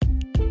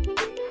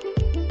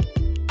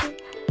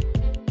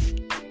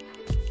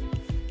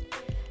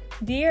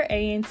Dear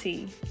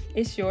A&T,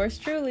 it's yours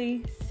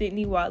truly,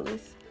 Sydney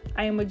Wallace.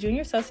 I am a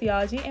junior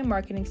sociology and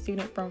marketing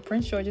student from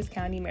Prince George's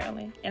County,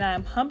 Maryland, and I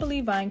am humbly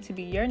vying to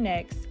be your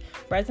next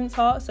Residence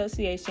Hall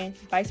Association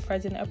Vice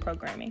President of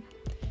Programming.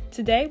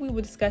 Today, we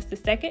will discuss the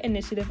second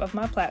initiative of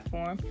my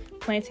platform,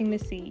 Planting the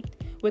Seed,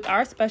 with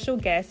our special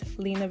guest,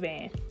 Lena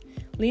Van.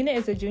 Lena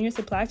is a junior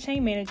supply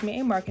chain management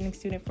and marketing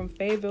student from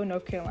Fayetteville,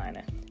 North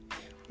Carolina.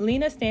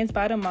 Lena stands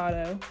by the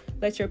motto,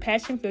 let your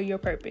passion fuel your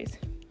purpose.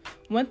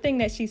 One thing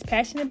that she's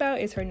passionate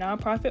about is her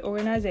nonprofit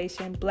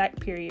organization, Black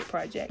Period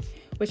Project,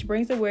 which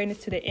brings awareness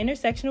to the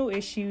intersectional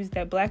issues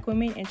that Black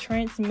women and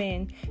trans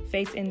men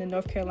face in the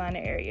North Carolina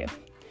area.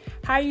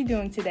 How are you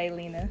doing today,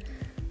 Lena?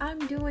 I'm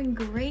doing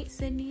great,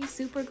 Sydney.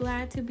 Super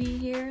glad to be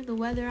here. The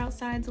weather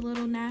outside's a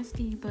little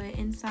nasty, but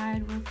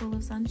inside we're full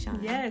of sunshine.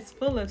 Yes,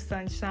 full of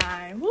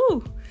sunshine.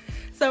 Woo!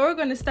 So we're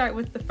going to start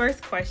with the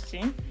first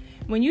question.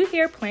 When you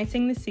hear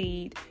planting the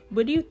seed,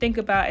 what do you think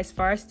about as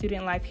far as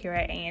student life here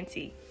at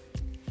A&T?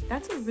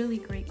 That's a really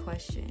great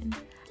question.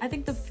 I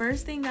think the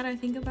first thing that I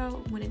think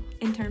about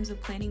in terms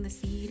of planting the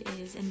seed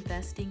is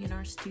investing in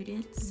our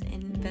students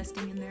and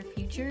investing in their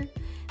future.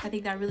 I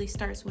think that really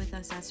starts with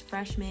us as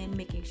freshmen,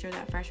 making sure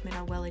that freshmen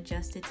are well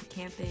adjusted to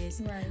campus,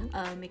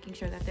 making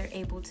sure that they're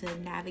able to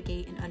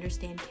navigate and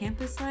understand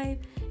campus life.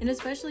 And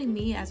especially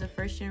me as a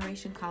first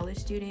generation college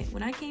student,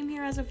 when I came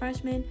here as a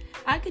freshman,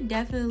 I could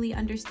definitely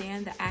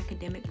understand the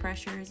academic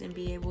pressures and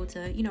be able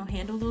to,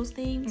 handle those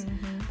things.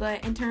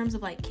 But in terms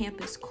of like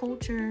campus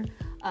culture,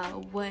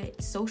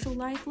 what social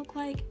life looked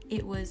like,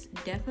 it was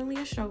definitely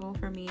a struggle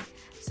for me.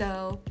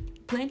 So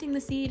planting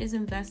the seed is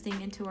investing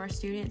into our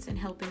students and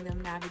helping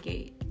them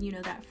navigate,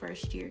 that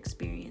first year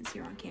experience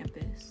here on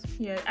campus.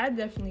 Yeah, I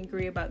definitely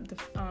agree about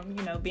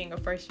the, being a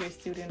first year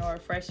student or a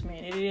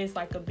freshman. It is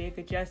like a big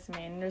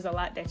adjustment, and there's a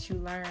lot that you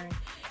learn,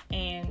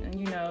 and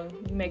you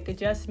make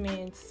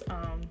adjustments.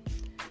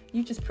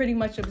 You just pretty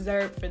much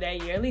observed for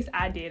that year. At least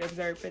I did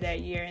observe for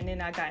that year, and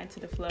then I got into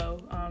the flow,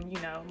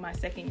 my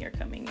second year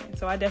coming in.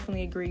 So I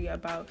definitely agree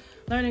about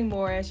learning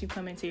more as you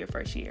come into your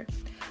first year.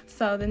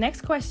 So the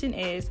next question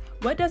is,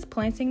 what does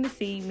planting the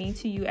seed mean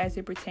to you as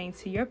it pertains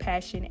to your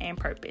passion and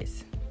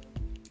purpose?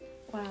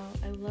 Wow,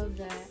 I love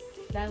that.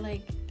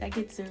 That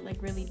gets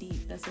really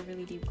deep. That's a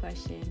really deep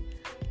question.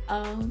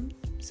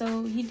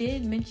 So he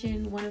did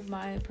mention one of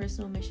my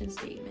personal mission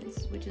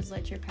statements, which is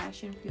let your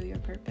passion fuel your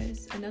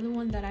purpose. Another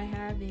one that I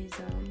have is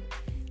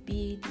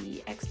be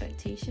the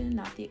expectation,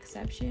 not the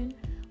exception,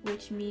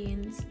 which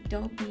means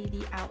don't be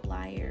the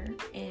outlier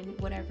in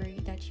whatever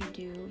that you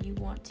do. You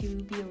want to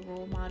be a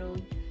role model.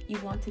 You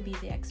want to be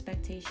the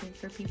expectation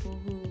for people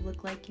who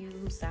look like you,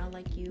 who sound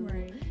like you,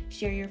 who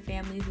share your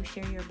family, who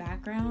share your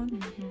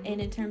background.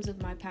 And in terms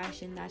of my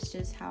passion, that's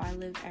just how I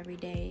live every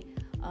day.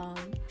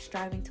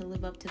 Striving to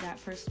live up to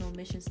that personal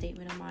mission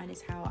statement of mine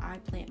is how I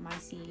plant my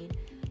seed.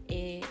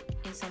 It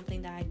is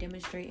something that I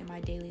demonstrate in my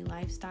daily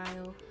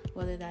lifestyle,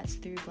 whether that's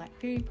through Black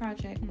Period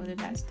Project, whether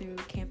that's through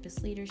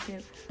campus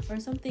leadership, or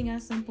something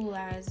as simple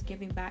as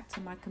giving back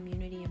to my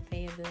community in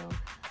Fayetteville.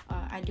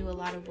 I do a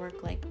lot of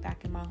work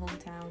back in my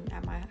hometown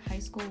at my high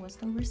school,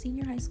 Westover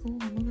Senior High School,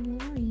 home of the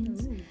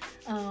Wolverines.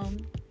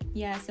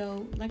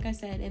 So like I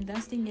said,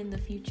 investing in the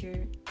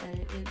future,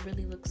 it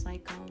really looks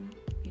like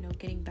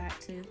getting back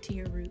to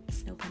your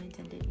roots, no pun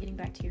intended, getting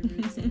back to your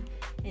roots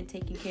and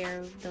taking care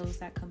of those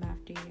that come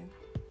after you.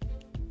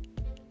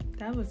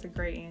 That was a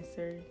great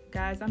answer.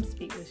 Guys, I'm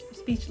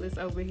speechless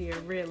over here,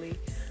 really.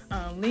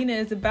 Lena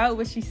is about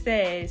what she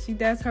says. She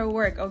does her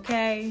work,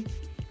 okay?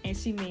 And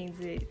she means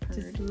it.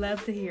 Just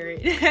love to hear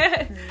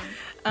it.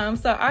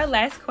 So our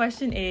last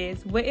question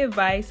is, what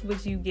advice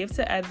would you give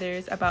to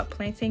others about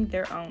planting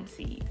their own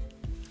seed?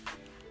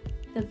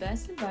 The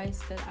best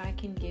advice that I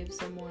can give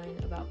someone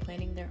about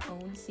planting their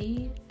own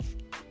seed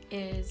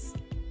is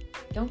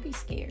don't be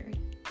scared.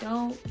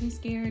 Don't be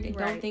scared and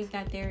don't think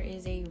that there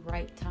is a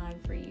right time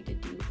for you to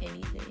do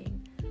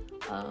anything.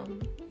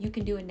 You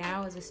can do it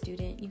now as a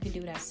student. You can do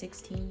it at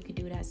 16. You can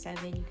do it at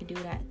 7. You can do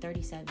it at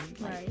 37.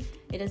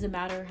 It doesn't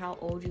matter how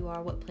old you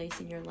are, what place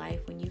in your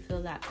life. When you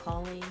feel that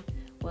calling,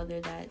 whether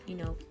that,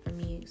 for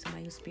me,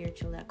 somebody who's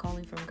spiritual, that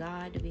calling from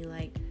God to be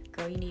like,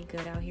 girl, you need to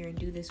get out here and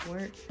do this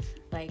work.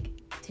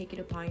 Take it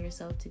upon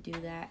yourself to do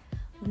that.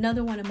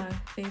 Another one of my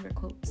favorite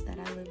quotes that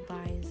I live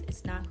by is,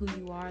 it's not who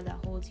you are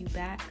that holds you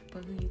back,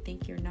 but who you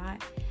think you're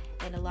not.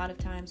 And a lot of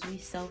times we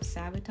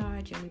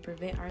self-sabotage and we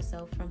prevent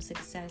ourselves from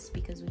success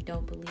because we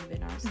don't believe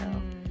in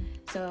ourselves.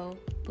 So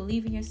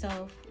believe in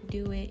yourself,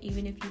 do it.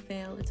 Even if you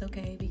fail, it's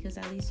okay, because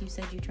at least you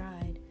said you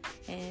tried.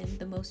 And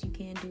the most you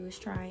can do is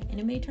try. And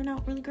it may turn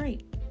out really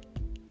great.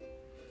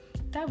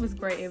 That was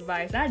great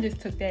advice. I just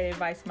took that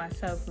advice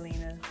myself,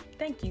 Lena.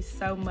 Thank you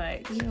so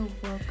much. You're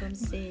welcome,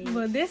 Sid.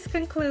 Well, this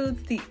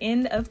concludes the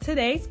end of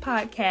today's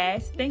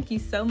podcast. Thank you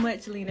so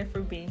much, Lena,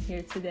 for being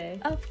here today.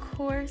 Of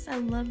course. I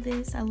love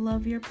this. I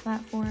love your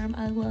platform.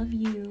 I love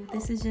you.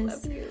 This is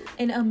just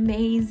an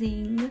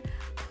amazing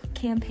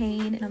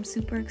campaign, and I'm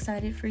super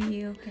excited for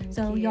you.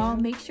 So y'all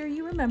make sure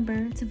you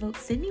remember to vote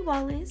Sydney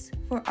Wallace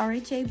for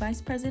RHA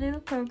Vice President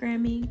of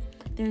Programming.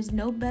 There's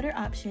no better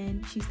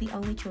option. She's the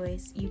only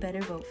choice. You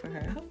better vote for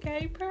her.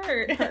 Okay,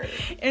 purr.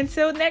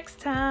 Until next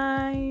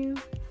time.